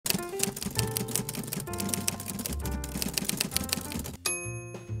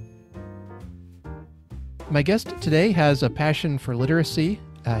My guest today has a passion for literacy.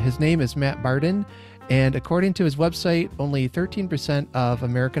 His name is Matt Bardin, and according to his website, only 13% of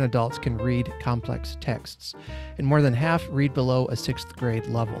American adults can read complex texts, and more than half read below a sixth grade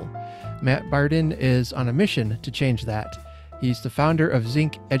level. Matt Bardin is on a mission to change that. He's the founder of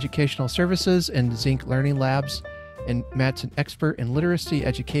Zinc Educational Services and Zinc Learning Labs, and Matt's an expert in literacy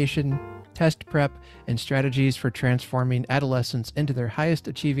education, test prep, and strategies for transforming adolescents into their highest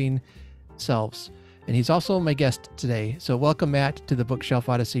achieving selves. And he's also my guest today. So welcome, Matt, to the Bookshelf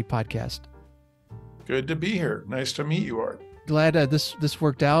Odyssey podcast. Good to be here. Nice to meet you, Art. Glad this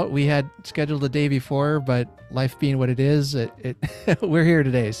worked out. We had scheduled a day before, but life being what it is, we're here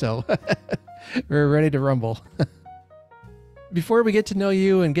today. So we're ready to rumble. Before we get to know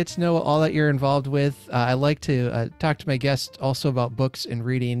you and get to know all that you're involved with, I like to talk to my guests also about books and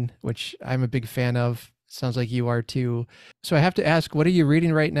reading, which I'm a big fan of. Sounds like you are too. So I have to ask, what are you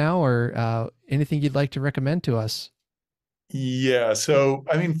reading right now, or anything you'd like to recommend to us? Yeah. So,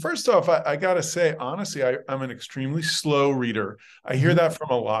 I mean, first off, I got to say, honestly, I'm an extremely slow reader. I hear that from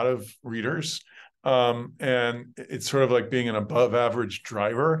a lot of readers. And it's sort of like being an above average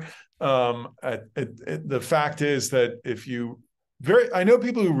driver. The fact is that I know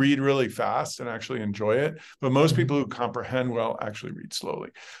people who read really fast and actually enjoy it, but most people who comprehend well actually read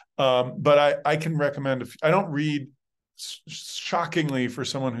slowly. But I can recommend, I don't read, shockingly, for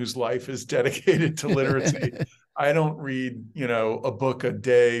someone whose life is dedicated to literacy. I don't read, a book a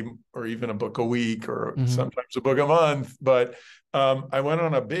day or even a book a week or sometimes a book a month. But I went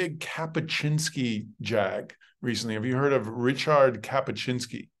on a big Kapuscinski jag recently. Have you heard of Ryszard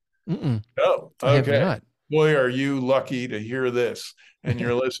Kapuscinski? Mm-mm. Oh, I have okay. not. Boy, are you lucky to hear this and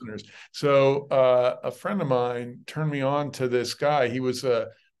your listeners. So a friend of mine turned me on to this guy. He was a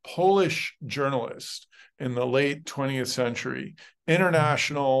Polish journalist in the late 20th century,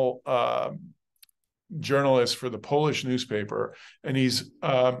 international journalist for the Polish newspaper. And he's,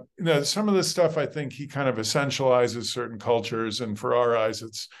 some of this stuff, I think he kind of essentializes certain cultures. And for our eyes,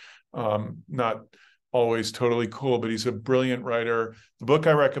 it's not always totally cool, but he's a brilliant writer. The book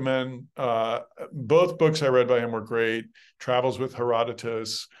I recommend, both books I read by him were great. Travels with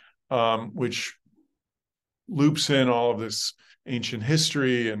Herodotus, which loops in all of this ancient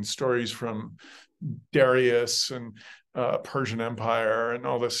history and stories from Darius and Persian Empire and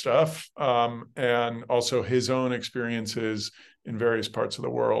all this stuff, and also his own experiences in various parts of the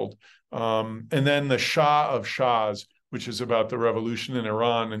world. And then the Shah of Shahs, which is about the revolution in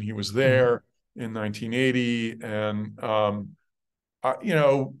Iran, and he was there in 1980. And,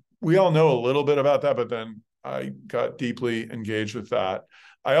 we all know a little bit about that, but then I got deeply engaged with that.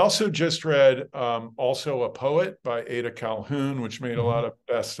 I also just read Also a Poet by Ada Calhoun, which made a lot of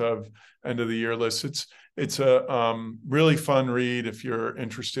best of end of the year lists. It's a really fun read if you're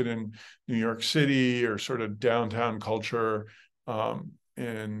interested in New York City or sort of downtown culture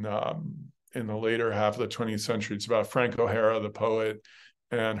in the later half of the 20th century. It's about Frank O'Hara, the poet,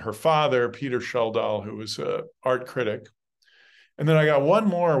 and her father, Peter Schjeldahl, who was an art critic. And then I got one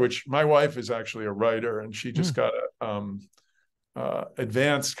more, which my wife is actually a writer, and she just got a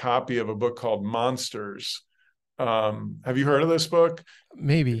advanced copy of a book called Monsters. Have you heard of this book?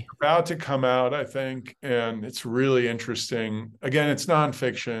 Maybe. It's about to come out, I think, and it's really interesting. Again, it's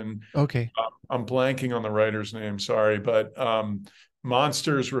nonfiction. Okay. I'm blanking on the writer's name, sorry, but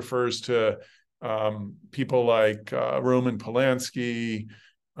Monsters refers to people like Roman Polanski,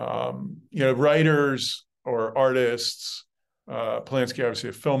 writers or artists. Polanski, obviously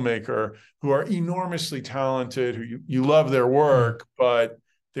a filmmaker, who are enormously talented, who you love their work, but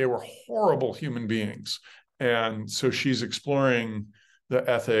they were horrible human beings. And so she's exploring the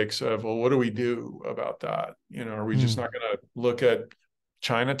ethics of, well, what do we do about that? Are we just not going to look at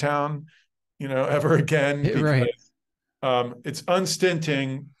Chinatown, ever again? Because right. It's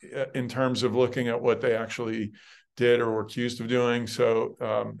unstinting in terms of looking at what they actually did or were accused of doing. So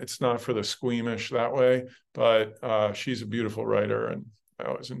it's not for the squeamish that way, but she's a beautiful writer, and I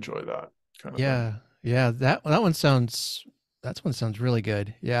always enjoy that kind of thing. Yeah. That one sounds really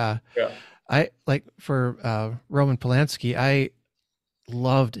good. Yeah. Yeah. I like for Roman Polanski, I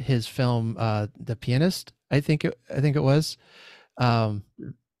loved his film The Pianist. I think it was. It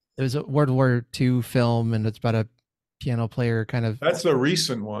was a World War II film, and it's about a piano player kind of. That's the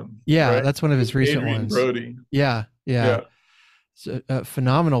recent one. Yeah, right? that's one of his recent Adrian ones. Brody. Yeah. It's a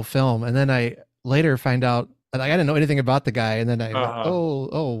phenomenal film. And then I later find out, like, I didn't know anything about the guy, and then I went,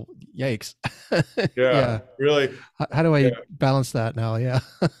 oh, yikes. Yeah. Really. How do I balance that now? Yeah.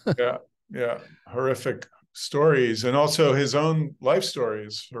 Yeah. Horrific stories. And also his own life story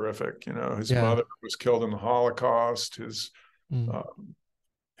is horrific. His mother was killed in the Holocaust.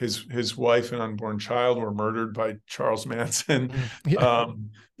 his wife and unborn child were murdered by Charles Manson. Yeah.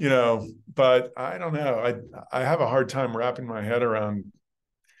 You know, but I don't know. I have a hard time wrapping my head around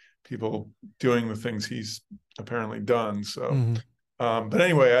people doing the things he's apparently done. So, Hmm. but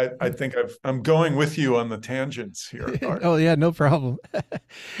anyway, I think I'm going with you on the tangents here, Art. Oh yeah, no problem.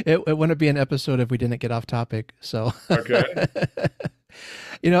 It wouldn't be an episode if we didn't get off topic. So, Okay.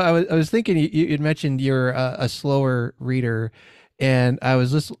 I was thinking you'd mentioned you're a slower reader, and I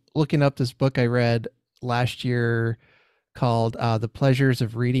was just looking up this book I read last year called "The Pleasures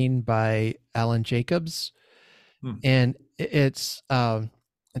of Reading" by Alan Jacobs, Hmm. and it's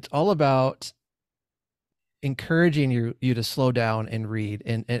all about encouraging you to slow down and read,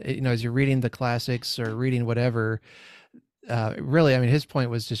 and as you're reading the classics or reading whatever. Really, I mean, his point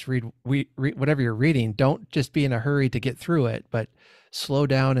was just read whatever you're reading. Don't just be in a hurry to get through it, but slow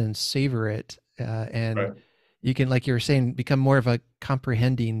down and savor it. And Right. you can, like you were saying, become more of a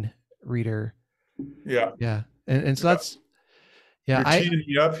comprehending reader. Yeah. Yeah. And so Yeah. that's, yeah, You're teeing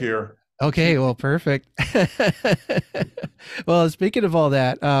me up here. okay, well, perfect. Well, speaking of all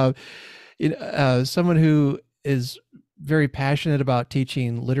that, someone who is very passionate about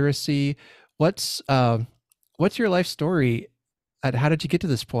teaching literacy, what's, what's your life story? How did you get to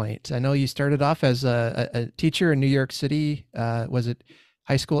this point? I know you started off as a teacher in New York City. Was it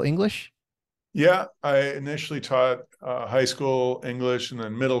high school English? Yeah, I initially taught high school English and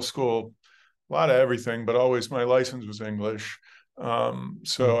then middle school, a lot of everything, but always my license was English. So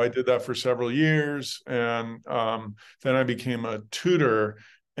Mm. I did that for several years, and then I became a tutor.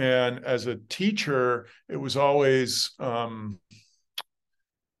 And as a teacher, it was always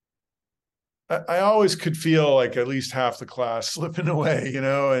I always could feel like at least half the class slipping away,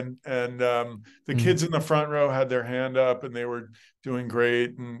 and the Mm. kids in the front row had their hand up and they were doing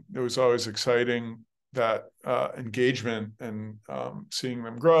great, and it was always exciting, that engagement and seeing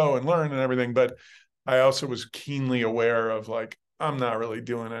them grow and learn and everything. But I also was keenly aware of, like, I'm not really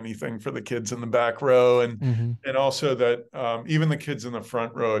doing anything for the kids in the back row, and Hmm. and also that even the kids in the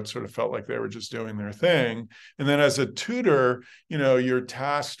front row, it sort of felt like they were just doing their thing. And then as a tutor, you're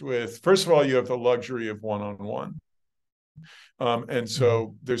tasked with, first of all, you have the luxury of one-on-one. And Hmm.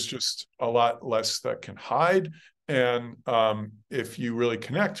 so there's just a lot less that can hide. And if you really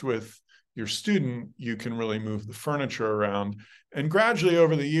connect with your student, you can really move the furniture around. And gradually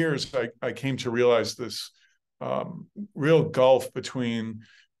over the years, I came to realize this real gulf between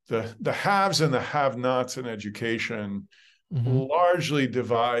the haves and the have-nots in education Hmm. largely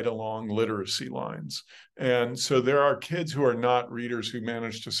divide along literacy lines. And so there are kids who are not readers who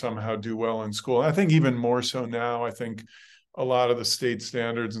manage to somehow do well in school. And I think even more so now, I think a lot of the state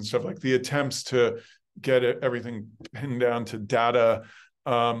standards and stuff, like the attempts to get everything pinned down to data,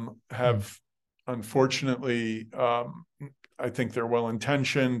 have unfortunately, I think they're well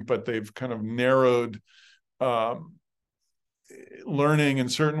intentioned, but they've kind of narrowed um, learning in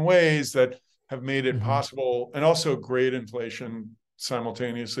certain ways that have made it Hmm. possible, and also grade inflation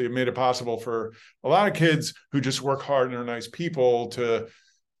simultaneously have made it possible for a lot of kids who just work hard and are nice people to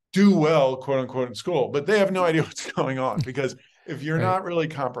do well, quote unquote, in school, but they have no idea what's going on, because if you're Right. not really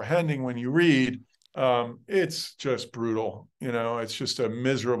comprehending when you read, it's just brutal. It's just a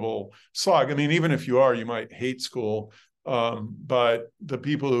miserable slog. I mean, even if you are, you might hate school, but the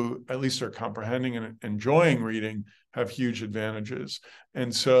people who at least are comprehending and enjoying reading have huge advantages.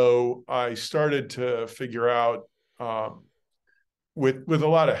 And so I started to figure out, with a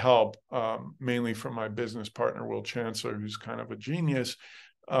lot of help, mainly from my business partner, Will Chancellor, who's kind of a genius,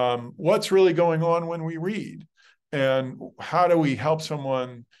 what's really going on when we read, and how do we help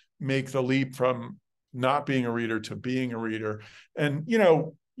someone make the leap from not being a reader to being a reader. And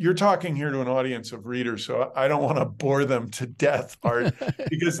you're talking here to an audience of readers, so I don't want to bore them to death, Art,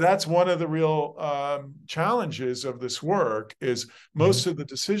 because that's one of the real challenges of this work, is Mhm. most of the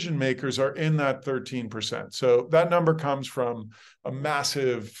decision makers are in that 13%. So that number comes from a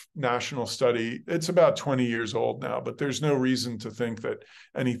massive national study. It's about 20 years old now, but there's no reason to think that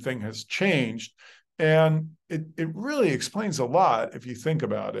anything has changed. And it really explains a lot if you think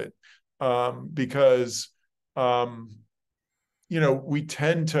about it, because we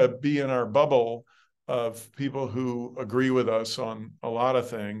tend to be in our bubble of people who agree with us on a lot of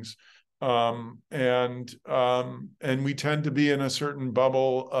things, and we tend to be in a certain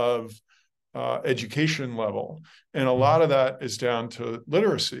bubble of education level, and a Mhm. lot of that is down to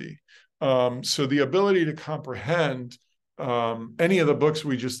literacy. So the ability to comprehend any of the books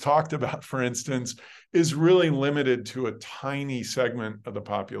we just talked about, for instance, is really limited to a tiny segment of the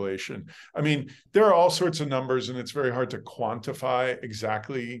population. I mean, there are all sorts of numbers, and it's very hard to quantify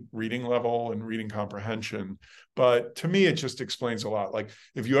exactly reading level and reading comprehension. But to me, it just explains a lot. Like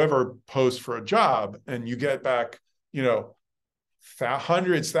if you ever post for a job and you get back,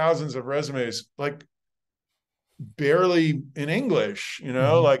 hundreds, thousands of resumes, like barely in English,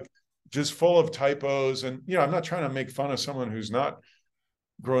 like just full of typos. And, I'm not trying to make fun of someone who's not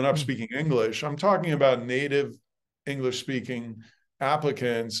grown up speaking English. I'm talking about native English speaking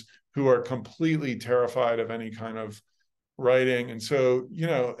applicants who are completely terrified of any kind of writing. And so,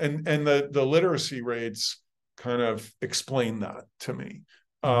 and the literacy rates kind of explain that to me.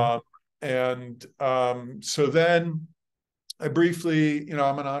 So then I briefly,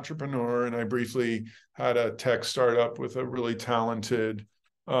 I'm an entrepreneur, and I briefly had a tech startup with a really talented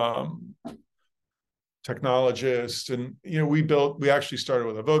technologist. And, we actually started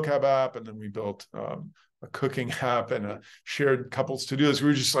with a vocab app, and then we built a cooking app and a shared couples to-dos. We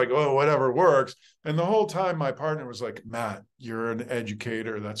were just like, oh, whatever works. And the whole time my partner was like, Matt, you're an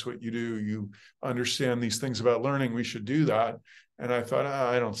educator. That's what you do. You understand these things about learning. We should do that. And I thought,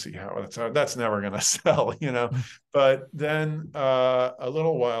 I don't see how that's never going to sell, But then a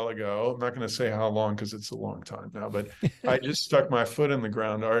little while ago, I'm not going to say how long because it's a long time now, but I just stuck my foot in the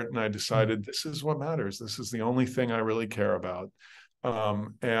ground, Art, and I decided this is what matters. This is the only thing I really care about.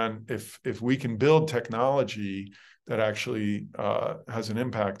 And if we can build technology that actually has an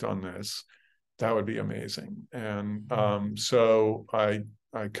impact on this, that would be amazing. And so I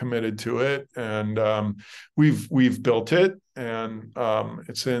committed to it, and we've built it, and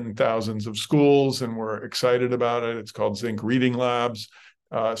it's in thousands of schools, and we're excited about it. It's called Zinc Reading Labs.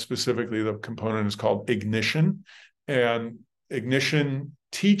 Specifically, the component is called Ignition, and Ignition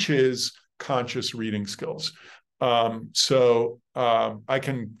teaches conscious reading skills. So I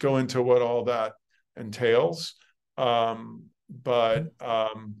can go into what all that entails, but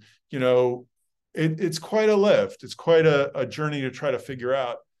it's quite a lift. It's quite a journey to try to figure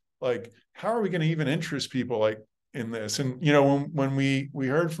out, like, how are we going to even interest people like in this? And when we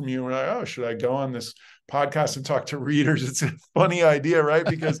heard from you, we're like, oh, should I go on this podcast and talk to readers? It's a funny idea, right?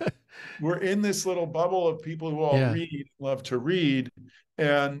 Because we're in this little bubble of people who all read, love to read,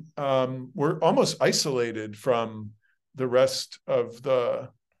 and we're almost isolated from the rest of the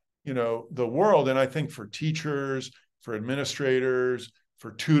world. And I think for teachers, for administrators,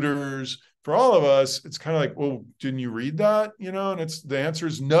 for tutors, for all of us, it's kind of like, well, didn't you read that? And the answer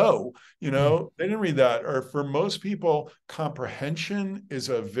is no, they didn't read that. Or for most people, comprehension is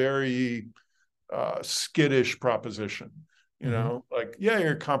a very skittish proposition. Like, yeah,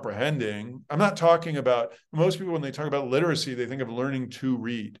 you're comprehending. I'm not talking about, most people, when they talk about literacy, they think of learning to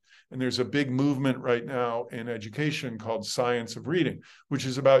read. And there's a big movement right now in education called Science of Reading, which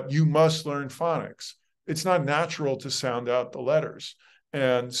is about, you must learn phonics. It's not natural to sound out the letters.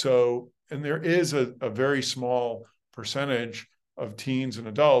 And there is a very small percentage of teens and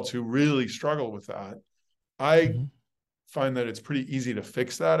adults who really struggle with that. I find that it's pretty easy to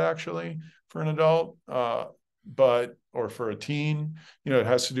fix that, actually, for an adult, or for a teen. It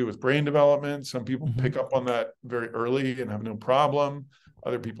has to do with brain development. Some people pick up on that very early and have no problem.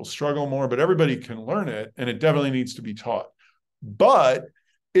 Other people struggle more, but everybody can learn it, and it definitely needs to be taught. But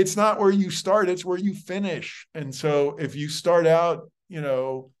it's not where you start, it's where you finish. And so if you start out,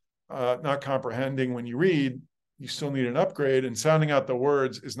 not comprehending when you read, you still need an upgrade, and sounding out the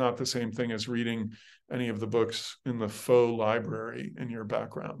words is not the same thing as reading any of the books in the faux library in your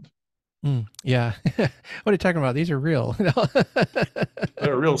background. Yeah. What are you talking about? These are real.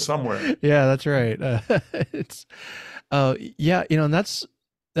 They're real somewhere. Yeah, that's right. It's, yeah, and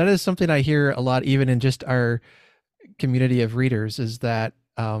that is something I hear a lot, even in just our community of readers, is that,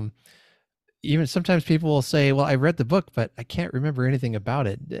 even sometimes people will say, well, I read the book, but I can't remember anything about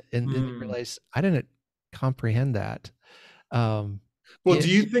it. And then you realize I didn't comprehend that. Well, do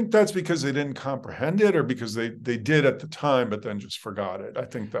you think that's because they didn't comprehend it, or because they did at the time, but then just forgot it? I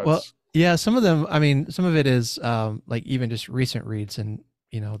think that's... Well, yeah, some of them, I mean, some of it is like even just recent reads, and,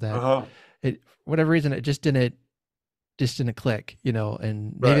 that whatever reason, it just didn't click,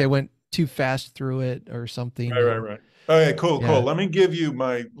 and maybe I went too fast through it or something. Right. Okay, cool. Let me give you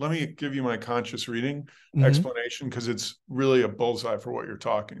my conscious reading explanation, because it's really a bullseye for what you're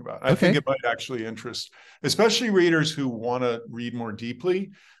talking about. I think it might actually interest, especially readers who want to read more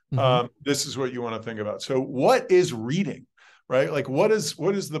deeply. This is what you want to think about. So what is reading, right? Like, what is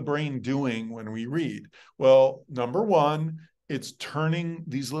the brain doing when we read? Well, number one, it's turning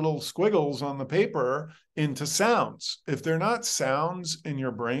these little squiggles on the paper into sounds. If they're not sounds in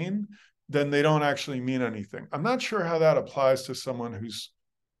your brain, then they don't actually mean anything. I'm not sure how that applies to someone who's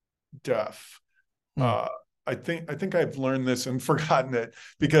deaf. Mm. I think I've learned this and forgotten it,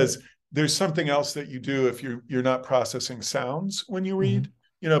 because there's something else that you do if you're not processing sounds when you read,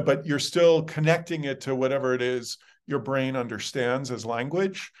 but you're still connecting it to whatever it is your brain understands as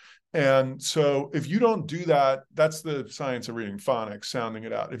language. And so if you don't do that, that's the science of reading, phonics, sounding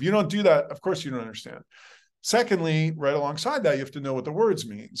it out. If you don't do that, of course you don't understand. Secondly, right alongside that, you have to know what the words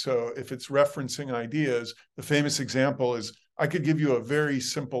mean. So if it's referencing ideas, the famous example is, I could give you a very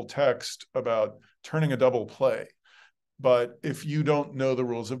simple text about turning a double play, but if you don't know the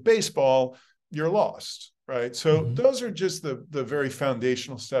rules of baseball, you're lost, right? So those are just the very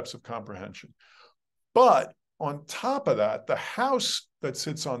foundational steps of comprehension. But on top of that, the house that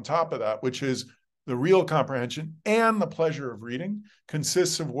sits on top of that, which is the real comprehension and the pleasure of reading,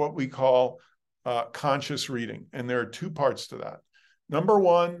 consists of what we call conscious reading. And there are two parts to that. Number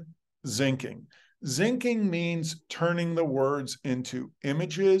one, zinking. Zinking means turning the words into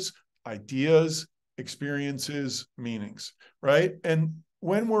images, ideas, experiences, meanings, right? And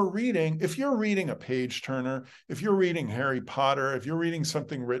when we're reading, if you're reading a page turner, if you're reading Harry Potter, if you're reading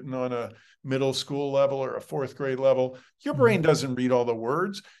something written on a middle school level or a fourth grade level, your brain doesn't read all the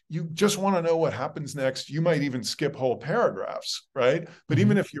words. You just want to know what happens next. You might even skip whole paragraphs, right? But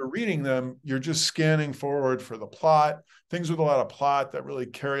even if you're reading them, you're just scanning forward for the plot, things with a lot of plot that really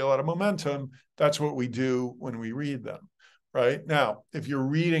carry a lot of momentum. That's what we do when we read them. Right? Now, if you're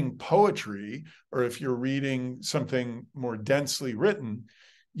reading poetry or if you're reading something more densely written,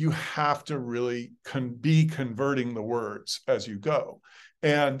 you have to really be converting the words as you go.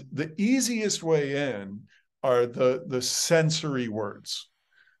 And the easiest way in are the sensory words.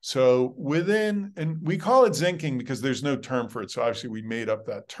 So within, and we call it zinking because there's no term for it. So obviously we made up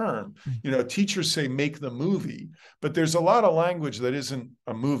that term. Teachers say make the movie, but there's a lot of language that isn't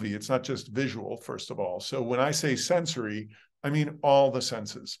a movie. It's not just visual, first of all. So when I say sensory, I mean all the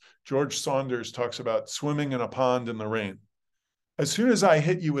senses. George Saunders talks about swimming in a pond in the rain. As soon as I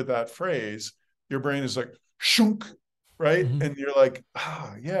hit you with that phrase, your brain is like, shunk, right? And you're like,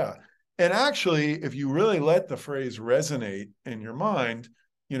 yeah. And actually, if you really let the phrase resonate in your mind,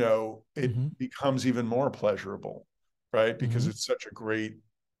 it becomes even more pleasurable, right? Because it's such a great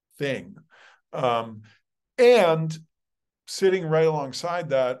thing. And sitting right alongside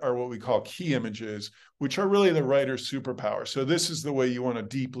that are what we call key images, which are really the writer's superpower. So this is the way you want to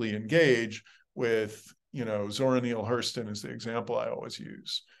deeply engage with, Zora Neale Hurston is the example I always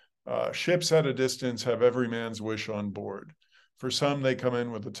use. Ships at a distance have every man's wish on board. For some, they come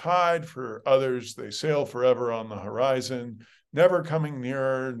in with the tide. For others, they sail forever on the horizon, never coming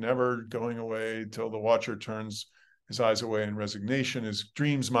nearer, never going away till the watcher turns his eyes away in resignation, his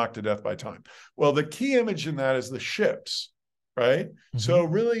dreams mocked to death by time. Well, the key image in that is the ships, right? So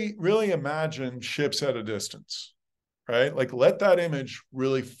really, really imagine ships at a distance, right? Like let that image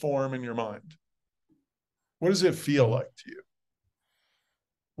really form in your mind. What does it feel like to you?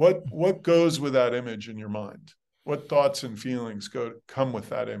 What goes with that image in your mind? What thoughts and feelings come with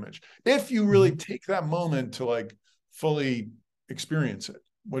that image? If you really take that moment to like fully experience it,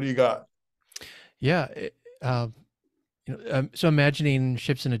 what do you got? Yeah. So imagining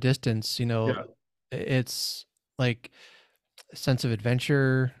ships in a distance, it's like a sense of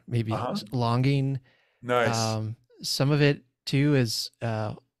adventure, maybe longing. Nice. Some of it too is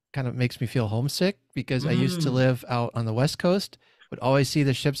kind of makes me feel homesick because I used to live out on the West Coast, would always see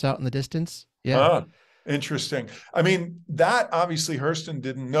the ships out in the distance. Yeah. Interesting. I mean, that obviously Hurston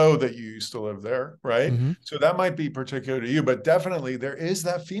didn't know that you used to live there, right? So that might be particular to you, but definitely there is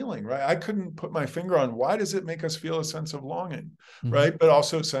that feeling, right? I couldn't put my finger on why does it make us feel a sense of longing, right? But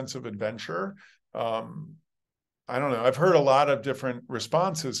also a sense of adventure. I don't know. I've heard a lot of different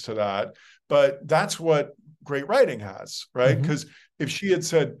responses to that, but that's what great writing has, right? Because if she had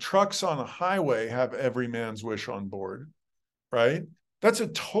said trucks on a highway have every man's wish on board, right? That's a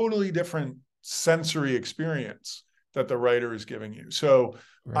totally different sensory experience that the writer is giving you. So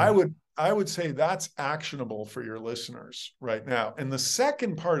I would say that's actionable for your listeners right now. And the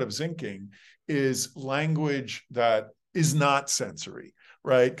second part of zinking is language that is not sensory,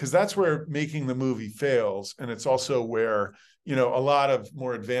 right? Because that's where making the movie fails. And it's also where, a lot of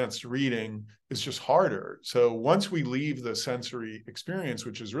more advanced reading is just harder. So once we leave the sensory experience,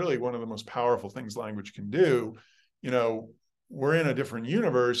 which is really one of the most powerful things language can do, we're in a different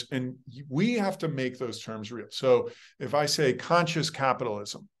universe and we have to make those terms real. So if I say conscious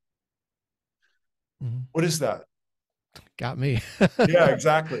capitalism, what is that? Got me. Yeah,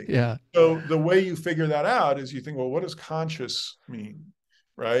 exactly. Yeah. So the way you figure that out is you think, well, what does conscious mean?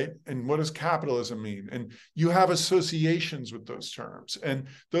 right? And what does capitalism mean? And you have associations with those terms. And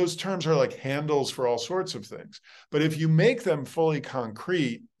those terms are like handles for all sorts of things. But if you make them fully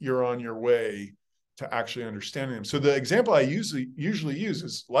concrete, you're on your way to actually understanding them. So the example I usually use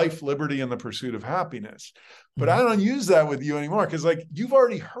is life, liberty, and the pursuit of happiness. But I don't use that with you anymore because like you've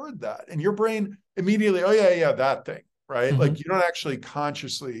already heard that and your brain immediately, oh yeah, that thing, right? Like you don't actually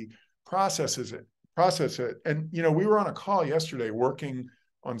consciously process it. And we were on a call yesterday working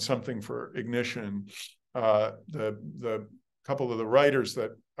on something for Ignition. The couple of the writers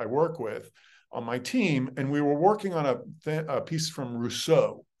that I work with on my team, and we were working on a piece from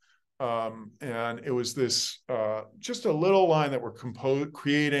Rousseau. And it was this just a little line that we're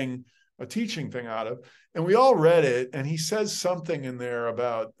creating a teaching thing out of. And we all read it, and he says something in there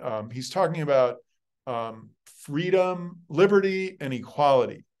about, he's talking about freedom, liberty, and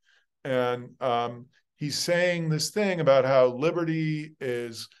equality. And he's saying this thing about how liberty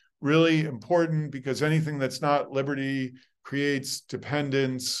is really important because anything that's not liberty creates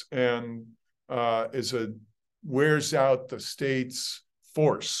dependence and wears out the state's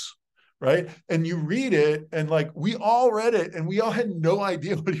force, right? And you read it, and like we all read it, and we all had no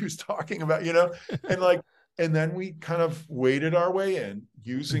idea what he was talking about, and then we kind of waded our way in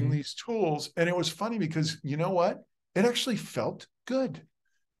using these tools. And it was funny because you know what? It actually felt good.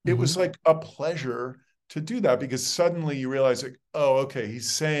 It was like a pleasure to do that because suddenly you realize like, oh, okay,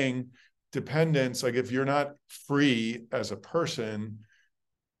 he's saying dependence. Like if you're not free as a person,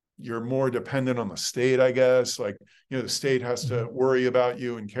 you're more dependent on the state, I guess. Like, the state has to worry about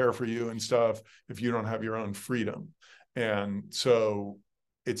you and care for you and stuff if you don't have your own freedom. And so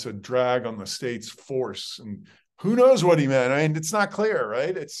it's a drag on the state's force. And who knows what he meant? I mean, it's not clear,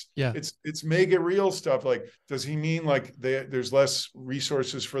 right? It's make it real stuff. Like, does he mean like there's less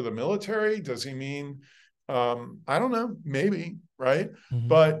resources for the military? Does he mean, I don't know, maybe, right?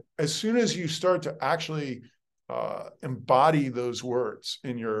 But as soon as you start to actually embody those words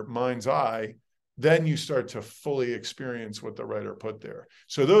in your mind's eye, then you start to fully experience what the writer put there.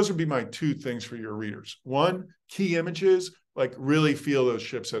 So those would be my two things for your readers. One, key images, like really feel those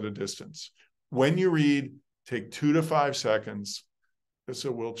ships at a distance. When you read, take 2 to 5 seconds. It's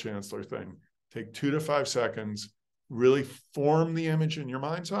a Will Chancellor thing. Take 2 to 5 seconds, really form the image in your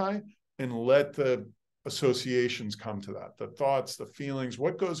mind's eye and let the associations come to that, the thoughts, the feelings,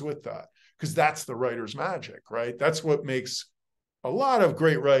 what goes with that. Because that's the writer's magic, right? That's what makes a lot of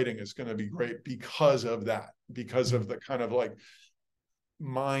great writing is going to be great because of that, because of the kind of like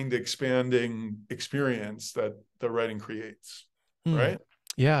mind expanding experience that the writing creates, right?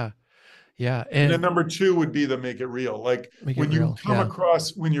 Yeah. And then number 2 would be the make it real. Like when you come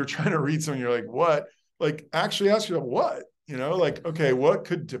across, when you're trying to read something, you're like, what? Like actually ask yourself, what? Like, okay, what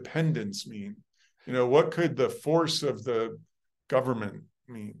could dependence mean? What could the force of the government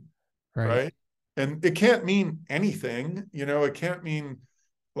mean? Right. And it can't mean anything, it can't mean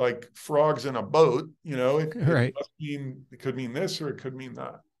like frogs in a boat, it could mean this or it could mean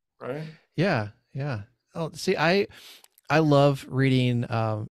that. Right. Yeah. Oh, see, I love reading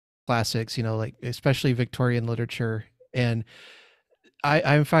classics, like especially Victorian literature. And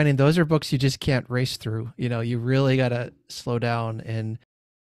I'm finding those are books you just can't race through. You really got to slow down. And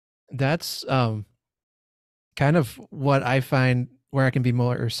that's kind of what I find where I can be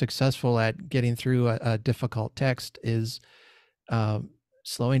more successful at getting through a difficult text is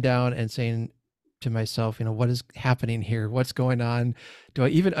slowing down and saying to myself, what is happening here? What's going on? Do I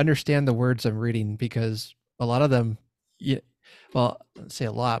even understand the words I'm reading? Because a lot of them, well, I'd say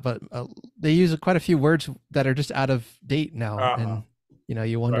a lot, but they use quite a few words that are just out of date now. And,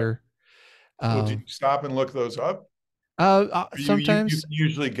 you wonder. Right. Well, do you stop and look those up? Sometimes you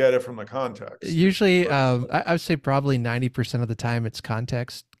usually get it from the context. Usually, I would say probably 90% of the time it's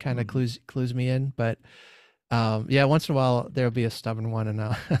context kind of clues me in. But once in a while there'll be a stubborn one, and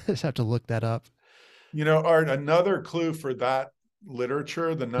I'll just have to look that up. Art, another clue for that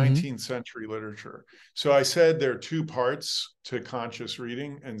literature, the 19th century literature. So I said there are 2 parts to conscious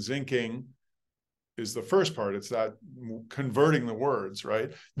reading, and zincing is the first part. It's that converting the words,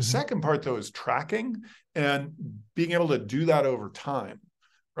 right? The second part, though, is tracking and being able to do that over time,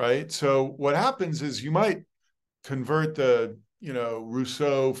 right? So what happens is you might convert the,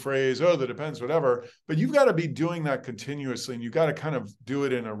 Rousseau phrase, oh, that depends, whatever, but you've got to be doing that continuously, and you've got to kind of do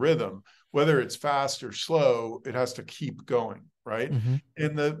it in a rhythm. Whether it's fast or slow, it has to keep going, right?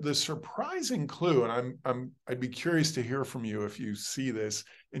 And the surprising clue, and I'd be curious to hear from you if you see this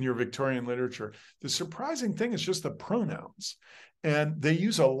in your Victorian literature. The surprising thing is just the pronouns, and they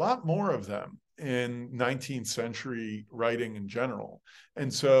use a lot more of them in 19th century writing in general.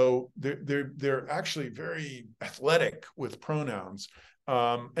 And so they're actually very athletic with pronouns.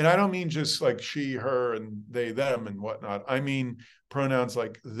 And I don't mean just like she, her, and they, them, and whatnot. I mean pronouns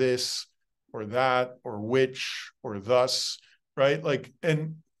like this or that or which or thus, right? Like,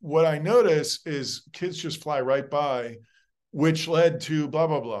 and what I notice is kids just fly right by which led to blah,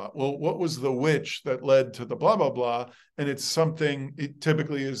 blah, blah. Well, what was the which that led to the blah, blah, blah? And it's something, it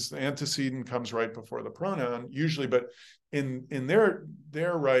typically is the antecedent comes right before the pronoun, usually, but in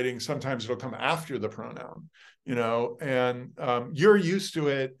their writing, sometimes it'll come after the pronoun, and you're used to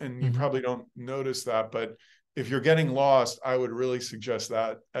it and you probably don't notice that. But if you're getting lost, I would really suggest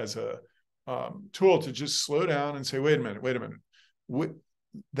that as a tool to just slow down and say, wait a minute. Which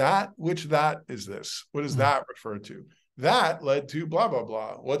that is this? What does that refer to? That led to blah, blah,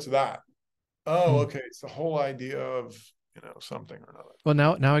 blah. What's that? Oh, okay. It's the whole idea of, something or another. Well,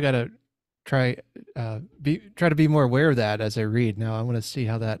 now I got to try to be more aware of that as I read. Now I want to see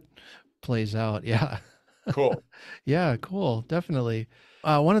how that plays out. Yeah. Cool. Yeah, cool. Definitely.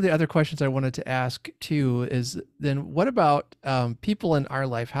 One of the other questions I wanted to ask too is then what about people in our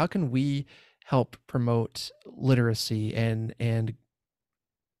life? How can we help promote literacy and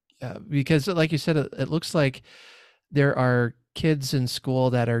because like you said, it looks like there are kids in school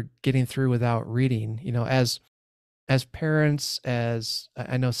that are getting through without reading, as parents, as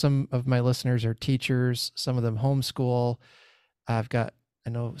I know some of my listeners are teachers, some of them homeschool. I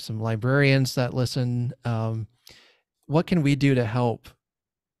know some librarians that listen. What can we do to help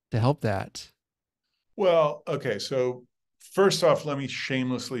that? Well, okay. So first off, let me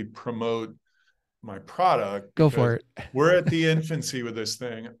shamelessly promote my product. Go for it. We're at the infancy with this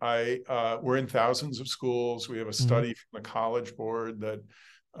thing. We're in thousands of schools. We have a study from the College Board that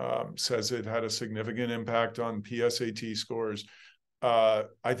says it had a significant impact on PSAT scores.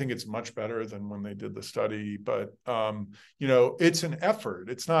 I think it's much better than when they did the study, but it's an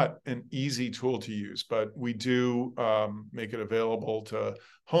effort. It's not an easy tool to use, but we do make it available to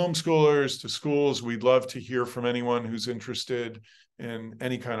homeschoolers, to schools. We'd love to hear from anyone who's interested in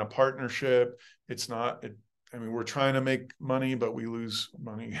any kind of partnership. We're trying to make money, but we lose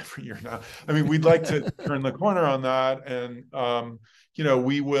money every year now. We'd like to turn the corner on that. And,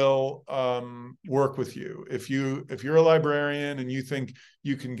 we will work with you. If you're a librarian and you think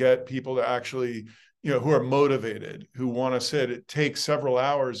you can get people to actually, who are motivated, who want to sit, it takes several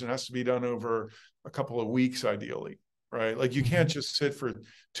hours and has to be done over a couple of weeks, ideally, right? Like you can't just sit for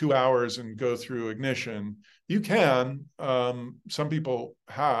 2 hours and go through Ignition. You can, some people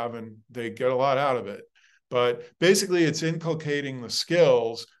have, and they get a lot out of it. But basically, it's inculcating the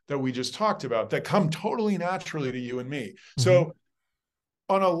skills that we just talked about that come totally naturally to you and me. So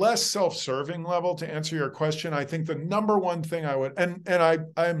on a less self-serving level, to answer your question, I think the number one thing I would, and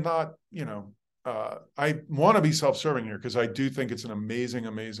I'm not, I want to be self-serving here because I do think it's an amazing,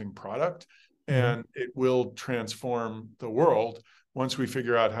 amazing product and it will transform the world once we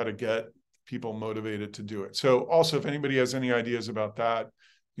figure out how to get people motivated to do it. So also, if anybody has any ideas about that,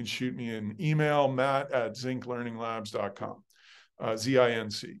 you can shoot me an email, matt@zinclearninglabs.com,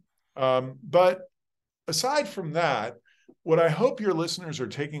 ZINC. But aside from that, what I hope your listeners are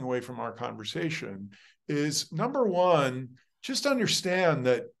taking away from our conversation is, number one, just understand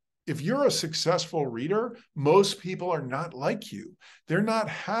that if you're a successful reader, most people are not like you. They're not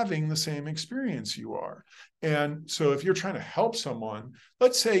having the same experience you are. And so if you're trying to help someone,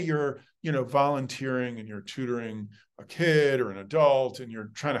 let's say you're, volunteering and you're tutoring a kid or an adult and you're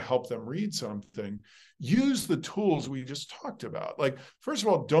trying to help them read something, use the tools we just talked about. Like, first of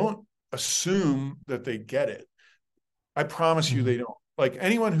all, don't assume that they get it. I promise you they don't. Like,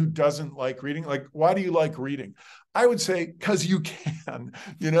 anyone who doesn't like reading, like, why do you like reading? I would say, because you can,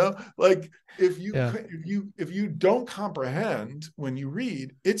 like if you don't comprehend when you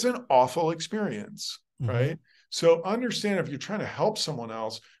read, it's an awful experience, right? So understand, if you're trying to help someone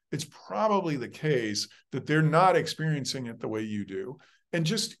else, it's probably the case that they're not experiencing it the way you do. And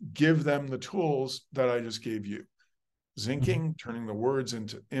just give them the tools that I just gave you. Zinking, turning the words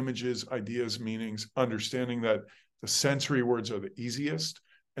into images, ideas, meanings, understanding that the sensory words are the easiest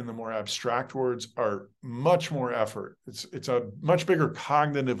and the more abstract words are much more effort. It's a much bigger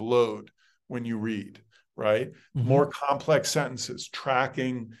cognitive load when you read, right? More complex sentences,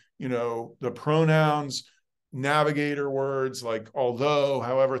 tracking, the pronouns, navigator words like although,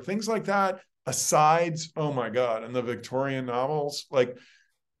 however, things like that, asides, oh my God, and the Victorian novels, like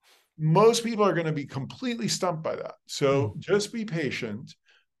most people are going to be completely stumped by that. So just be patient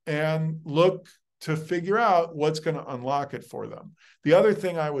and look to figure out what's going to unlock it for them. The other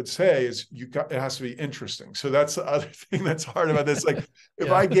thing I would say is it has to be interesting. So that's the other thing that's hard about this. Like,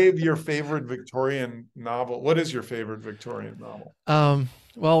 if I gave your favorite Victorian novel, what is your favorite Victorian novel?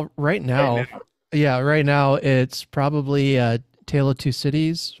 Well, right now it's probably Tale of Two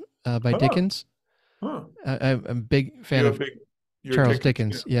Cities by Huh, Dickens. huh. I'm a big fan You're a of big, you're a Charles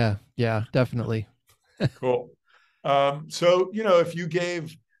Dickens Dickens. fan. Yeah, yeah, definitely. Cool. So, if you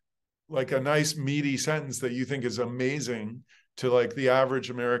gave like a nice meaty sentence that you think is amazing to like the average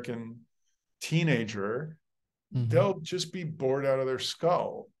American teenager, Hmm. they'll just be bored out of their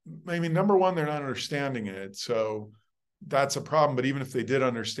skull. I mean, number one, they're not understanding it. So that's a problem. But even if they did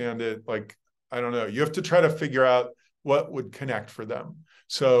understand it, like, I don't know, you have to try to figure out what would connect for them.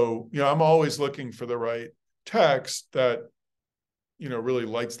 So, I'm always looking for the right text that, really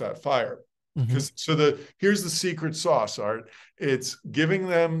lights that fire. Hmm. Because here's the secret sauce, Art. It's giving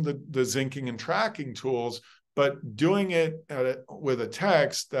them the zinking and tracking tools, but doing it with a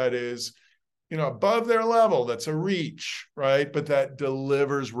text that is, above their level, that's a reach, right? But that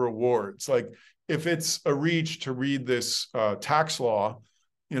delivers rewards. Like if it's a reach to read this tax law,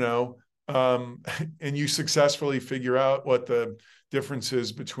 you know, and you successfully figure out what the difference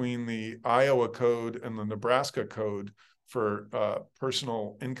is between the Iowa code and the Nebraska code for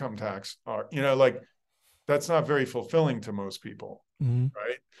personal income tax are, like that's not very fulfilling to most people, Hmm.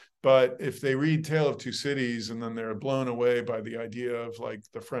 right? But if they read Tale of Two Cities and then they're blown away by the idea of like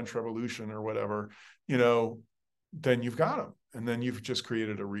the French Revolution or whatever, then you've got them, and then you've just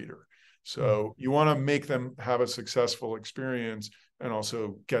created a reader. So you want to make them have a successful experience and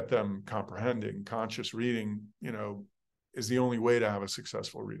also get them comprehending. Conscious reading, is the only way to have a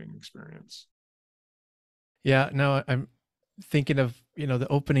successful reading experience. Yeah, no, I'm thinking of, the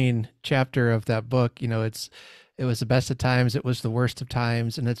opening chapter of that book. It was the best of times, it was the worst of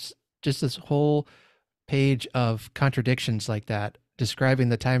times, and it's just this whole page of contradictions like that describing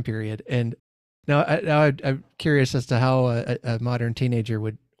the time period. And I'm curious as to how a modern teenager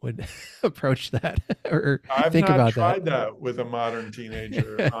would approach that or I've think not about that. tried that with a modern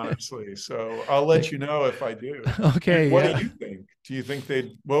teenager, honestly. So I'll let you know if I do. And Okay, what do yeah. you think? Do you think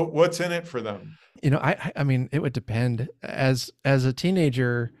what's in it for them? I mean, it would depend. As a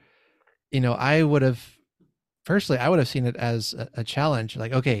teenager, I would have firstly, I would have seen it as a challenge.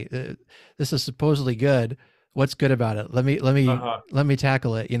 Like, okay, this is supposedly good. What's good about it? Uh-huh. Let me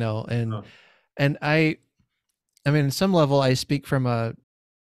tackle it. Uh-huh. And I mean, in some level, I speak from a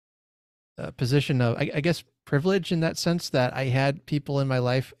position of, I guess, privilege in that sense that I had people in my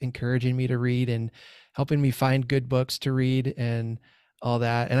life encouraging me to read and helping me find good books to read and all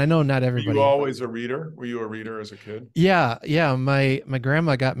that. And I know not Were you everybody. always a reader? Were you a reader as a kid? Yeah, yeah. My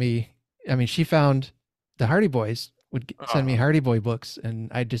grandma got me. I mean, she found the Hardy Boys would send me Uh-huh. Hardy Boy books, and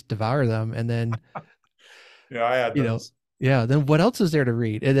I just devour them. And then, Yeah, I had you know, those. yeah. Then what else is there to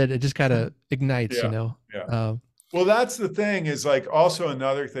read? And then it just kind of ignites. Yeah. Yeah. Um, Well, that's the thing is like also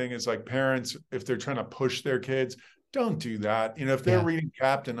another thing is like parents, if they're trying to push their kids, don't do that. If they're yeah. reading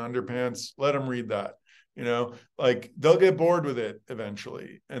Captain Underpants, let them read that. Like they'll get bored with it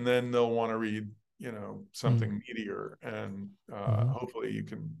eventually, and then they'll want to read, something meatier, and Mm-hmm. hopefully you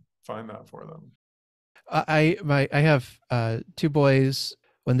can find that for them. I have two boys.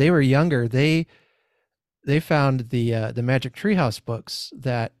 When they were younger, they found the Magic Treehouse books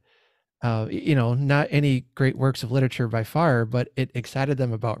that not any great works of literature by far, but it excited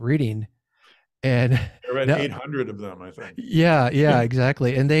them about reading. And I read now, 800 of them, I think. yeah, yeah,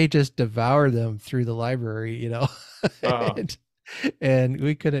 exactly. And they just devour them through the library. Uh, and, and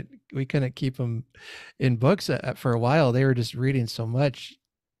we couldn't keep them in books for a while. They were just reading so much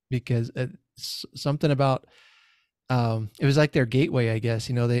because something about it was like their gateway, I guess.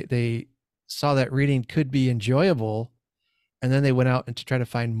 They saw that reading could be enjoyable, and then they went out and to try to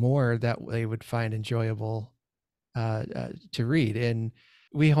find more that they would find enjoyable to read. And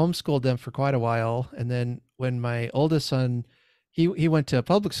we homeschooled them for quite a while. And then when my oldest son, he went to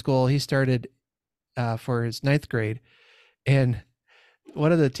public school, he started for his ninth grade. And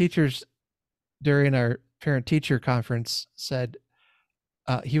one of the teachers during our parent teacher conference said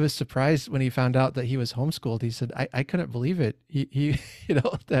he was surprised when he found out that he was homeschooled. He said, I couldn't believe it. He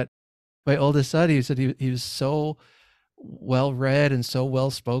that my oldest son, he said he was so well read and so well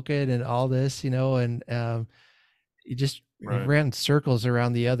spoken and all this, and he just right. ran circles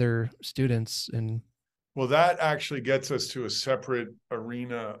around the other students. And Well, that actually gets us to a separate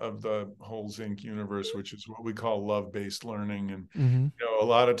arena of the whole Zinc universe, which is what we call love-based learning. And mhm, a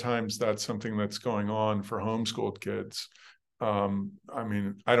lot of times that's something that's going on for homeschooled kids. I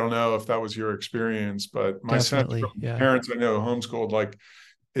mean, I don't know if that was your experience, but my sense definitely, from yeah. parents I know homeschooled, like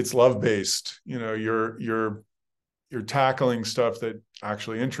it's love-based. You're tackling stuff that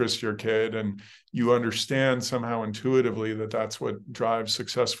actually interests your kid, and you understand somehow intuitively that that's what drives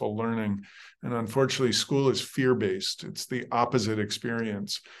successful learning. And unfortunately, school is fear-based. It's the opposite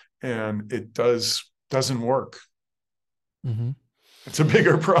experience, and it doesn't work. Hmm. It's a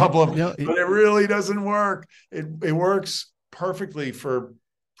bigger problem, No, but it really doesn't work. It works perfectly for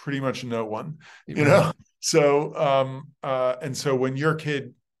pretty much no one, you right. know? So, and so when your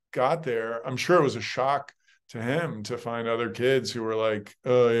kid got there, I'm sure it was a shock to him to find other kids who were like,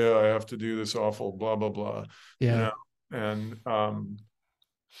 oh yeah, I have to do this awful blah, blah, blah, you Yeah. know? And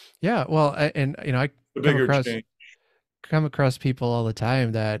Yeah. Well, and I the come bigger across change. people all the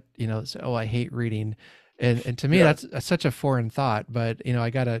time that, say, oh, I hate reading. And to me, Yeah. that's such a foreign thought, but I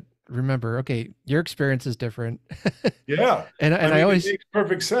got to remember, okay, your experience is different. Yeah. And I I mean, it always, makes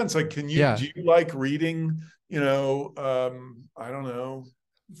perfect sense. Like, yeah, do you like reading, I don't know,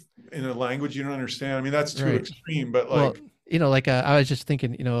 in a language you don't understand? I mean, that's too right. extreme, but Well, like, like I was just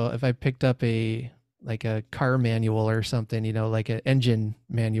thinking, if I picked up like a car manual or something, like an engine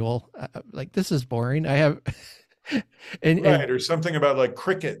manual, like this is boring. I have, and right. Or something about like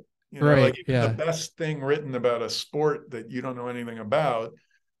cricket, like right. even the Yeah. best thing written about a sport that you don't know anything about.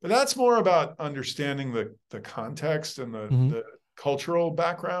 But that's more about understanding the context and Hmm. the cultural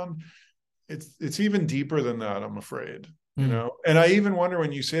background. It's even deeper than that, I'm afraid, Mm. and I even wonder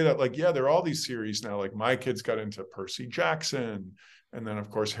when you say that, like, yeah, there are all these series now, like my kids got into Percy Jackson, and then of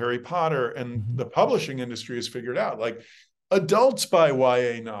course Harry Potter, and Hmm. the publishing industry has figured out like adults buy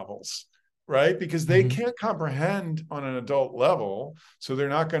YA novels, right? Because they Hmm. can't comprehend on an adult level, so they're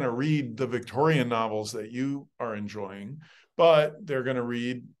not going to read the Victorian novels that you are enjoying, but they're going to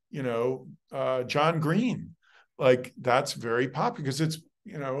read John Green. Like that's very popular because it's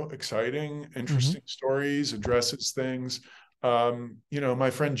exciting, Hmm. interesting stories, addresses things. My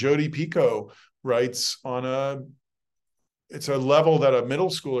friend Jodi Picoult writes on it's a level that a middle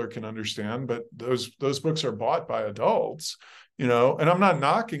schooler can understand, but those books are bought by adults, and I'm not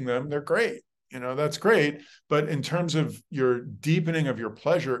knocking them. They're great. That's great. But in terms of your deepening of your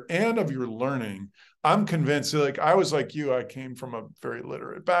pleasure and of your learning, I'm convinced that, like, I was like you, I came from a very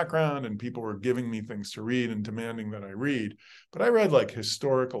literate background and people were giving me things to read and demanding that I read. But I read like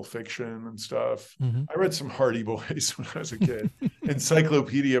historical fiction and stuff. Hmm. I read some Hardy Boys when I was a kid.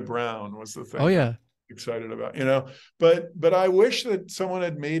 Encyclopedia Brown was the Oh thing I was yeah. excited about. But I wish that someone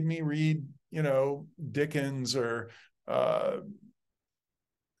had made me read, Dickens or uh,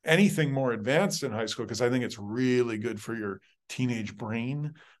 anything more advanced in high school, because I think it's really good for your teenage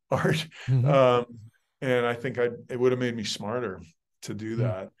brain art. Hmm. Um, and I think it would have made me smarter to do Mm.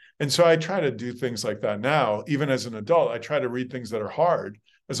 that. And so I try to do things like that now, even as an adult. I try to read things that are hard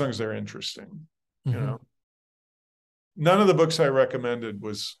as long as they're interesting, you Hmm. know. None of the books I recommended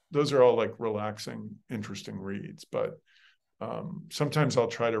those are all like relaxing, interesting reads, but sometimes I'll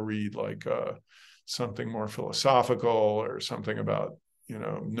try to read like something more philosophical or something about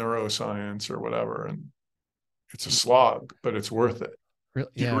neuroscience or whatever, and it's a slog, but it's worth it. Really,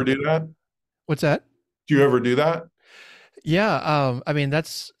 Do you yeah. ever do that? What's that? Do you ever do that? Yeah. I mean,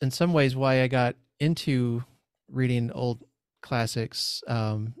 that's in some ways why I got into reading old classics.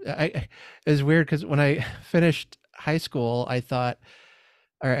 It was weird because when I finished high school, I thought,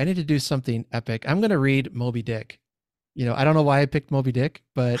 all right, I need to do something epic. I'm going to read Moby Dick. I don't know why I picked Moby Dick,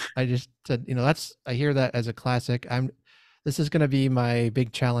 but I just said, I hear that as a classic. This is going to be my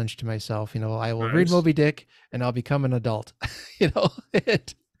big challenge to myself. I will read Nice. Moby Dick and I'll become an adult,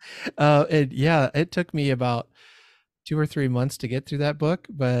 and yeah, it took me about 2 or 3 months to get through that book,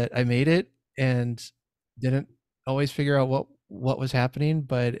 but I made it and didn't always figure out what was happening,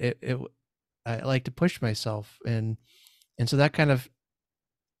 but I like to push myself. And so that kind of,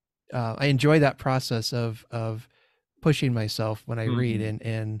 I enjoy that process of pushing myself when I read, Mhm.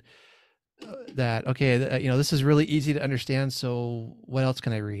 and that, okay, this is really easy to understand. So what else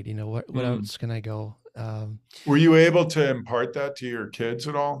can I read? What Mm. else can I go? Were you able to impart that to your kids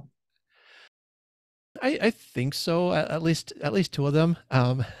at all? I think so. At least two of them.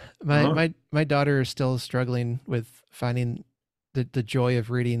 My Uh-huh. my daughter is still struggling with finding the joy of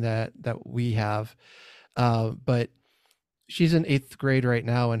reading that we have. But she's in eighth grade right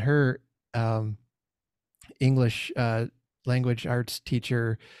now, and her um, English language arts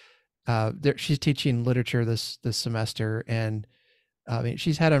teacher, she's teaching literature this semester, and I mean,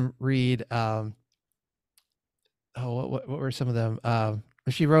 she's had him read. Oh, what were some of them?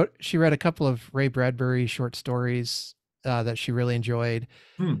 She read a couple of Ray Bradbury short stories that she really enjoyed.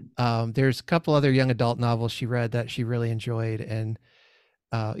 Hmm. There's a couple other young adult novels she read that she really enjoyed, and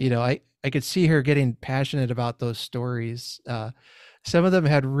I could see her getting passionate about those stories. Some of them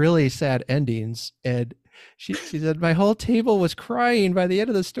had really sad endings, and she said my whole table was crying by the end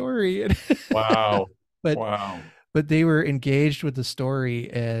of the story. Wow. but Wow. but they were engaged with the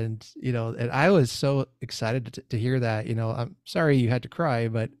story, and and I was so excited to hear that. I'm sorry you had to cry,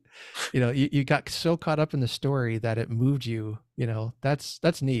 but you got so caught up in the story that it moved you.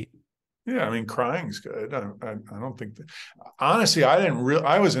 That's neat. Yeah, I mean, crying's good. I don't think that. Honestly,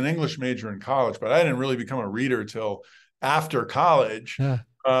 I was an English major in college, but I didn't really become a reader till after college. Yeah.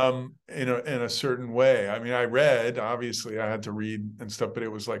 In a certain way. I mean, I read. Obviously, I had to read and stuff, but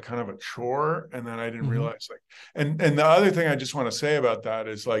it was like kind of a chore. And then I didn't Hmm. realize like. And the other thing I just want to say about that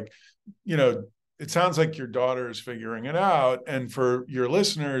is like, you know, it sounds like your daughter is figuring it out, and for your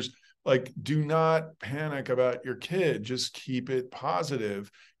listeners, like, do not panic about your kid. Just keep it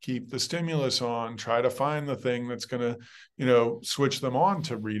positive, keep the stimulus on, try to find the thing that's going to, switch them on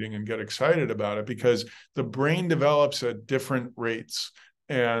to reading and get excited about it, because the brain develops at different rates.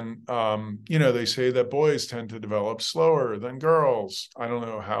 And, they say that boys tend to develop slower than girls. I don't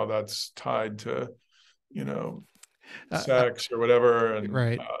know how that's tied to, you know, Uh, uh, sex or whatever. And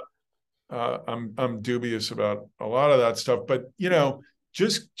right. I'm dubious about a lot of that stuff, but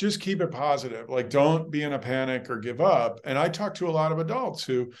just keep it positive. Like, don't be in a panic or give up. And I talk to a lot of adults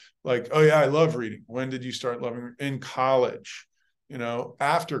who like, oh yeah, I love reading. When did you start loving in college?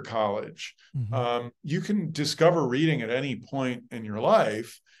 After college, Hmm. you can discover reading at any point in your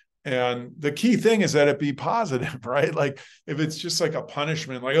life. And the key thing is that it be positive, right? Like if it's just like a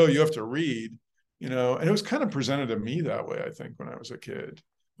punishment, like, oh, you have to read, and it was kind of presented to me that way, I think, when I was a kid.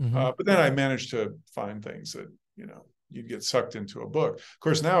 Hmm. But then I managed to find things that, you'd get sucked into a book. Of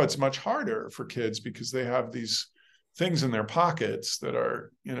course, now it's much harder for kids because they have these things in their pockets that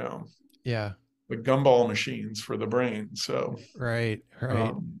are, Yeah. the gumball machines for the brain. So, Right. Right.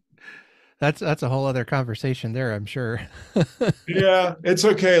 um, That's a whole other conversation there, I'm sure. yeah, it's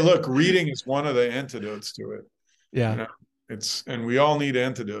okay. Look, reading is one of the antidotes to it. You Yeah, know, and we all need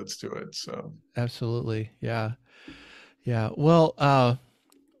antidotes to it. So, absolutely. Yeah. Yeah. Well,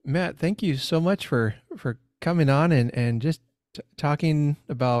 Matt, thank you so much for coming on and just talking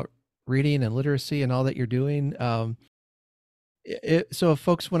about reading and literacy and all that you're doing. So if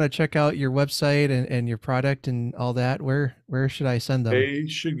folks want to check out your website and your product and all that, where should I send them? they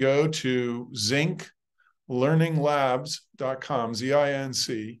should go to zinclearninglabs.com,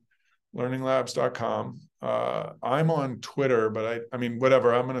 ZINC, learninglabs.com. I'm on Twitter, but I mean,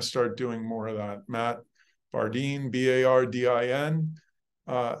 whatever. I'm going to start doing more of that. Matt Bardin, Bardin,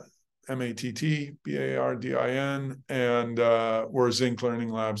 MattBardin, and we're Zinc Learning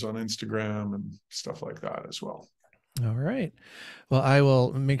Labs on Instagram and stuff like that as well. All right. Well, I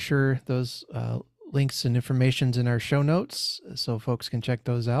will make sure those links and information's in our show notes so folks can check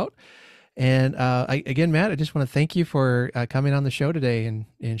those out. And again, Matt, I just want to thank you for coming on the show today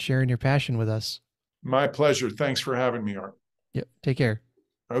and sharing your passion with us. My pleasure. Thanks for having me, Art. Yep. Take care.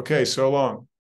 Okay, so long.